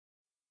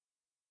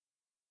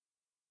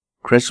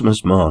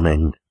Christmas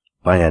Morning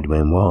by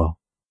Edwin Waugh.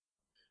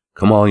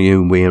 Come all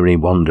you weary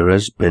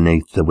wanderers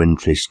beneath the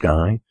wintry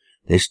sky,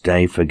 this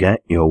day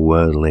forget your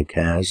worldly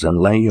cares and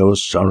lay your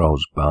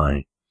sorrows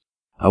by.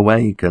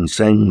 Awake and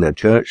sing, the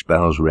church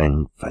bells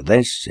ring, for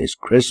this is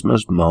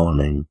Christmas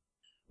morning.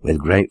 With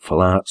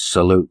grateful hearts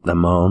salute the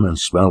morn and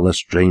swell the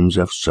streams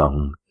of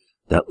song,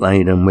 that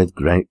laden with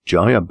great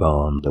joy are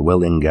borne the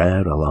willing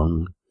air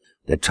along.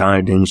 The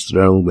tidings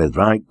thrill with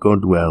right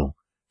goodwill,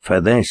 for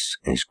this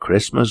is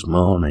Christmas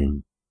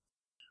morning.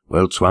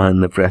 We'll twine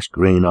the fresh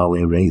green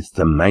holly wreath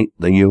and make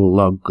the Yule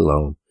log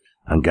glow,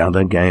 and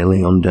gather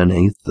gaily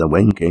underneath the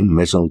winking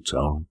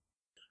mistletoe.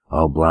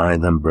 All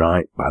blithe and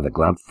bright by the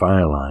glad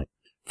firelight,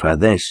 for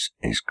this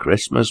is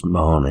Christmas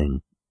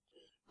morning.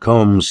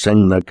 Come,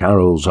 sing the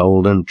carols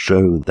old and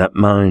true, that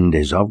mind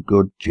is of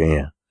good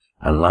cheer,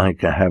 and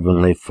like a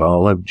heavenly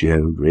fall of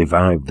dew,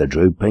 revive the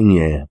drooping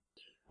year,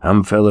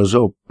 and fill us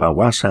up a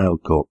wassail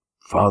cup,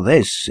 for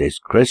this is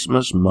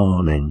Christmas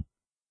morning.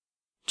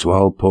 To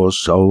all poor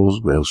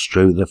souls we'll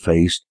strew the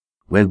feast,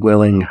 with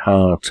willing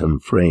heart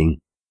and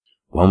free.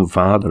 One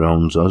Father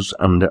owns us,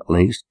 and at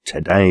least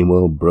today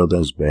we'll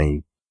brothers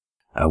be.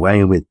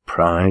 Away with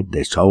pride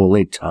this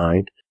holy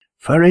tide,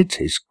 for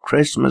it is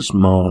Christmas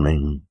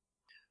morning.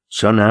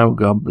 So now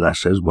God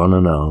bless us one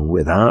and all,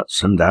 with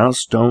hearts and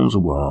hearthstones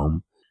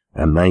warm,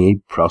 and may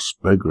He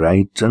prosper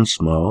great and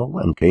small,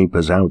 and keep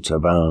us out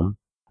of harm,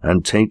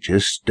 and teach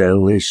us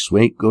still His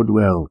sweet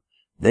goodwill,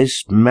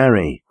 this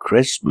merry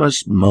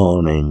Christmas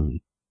morning.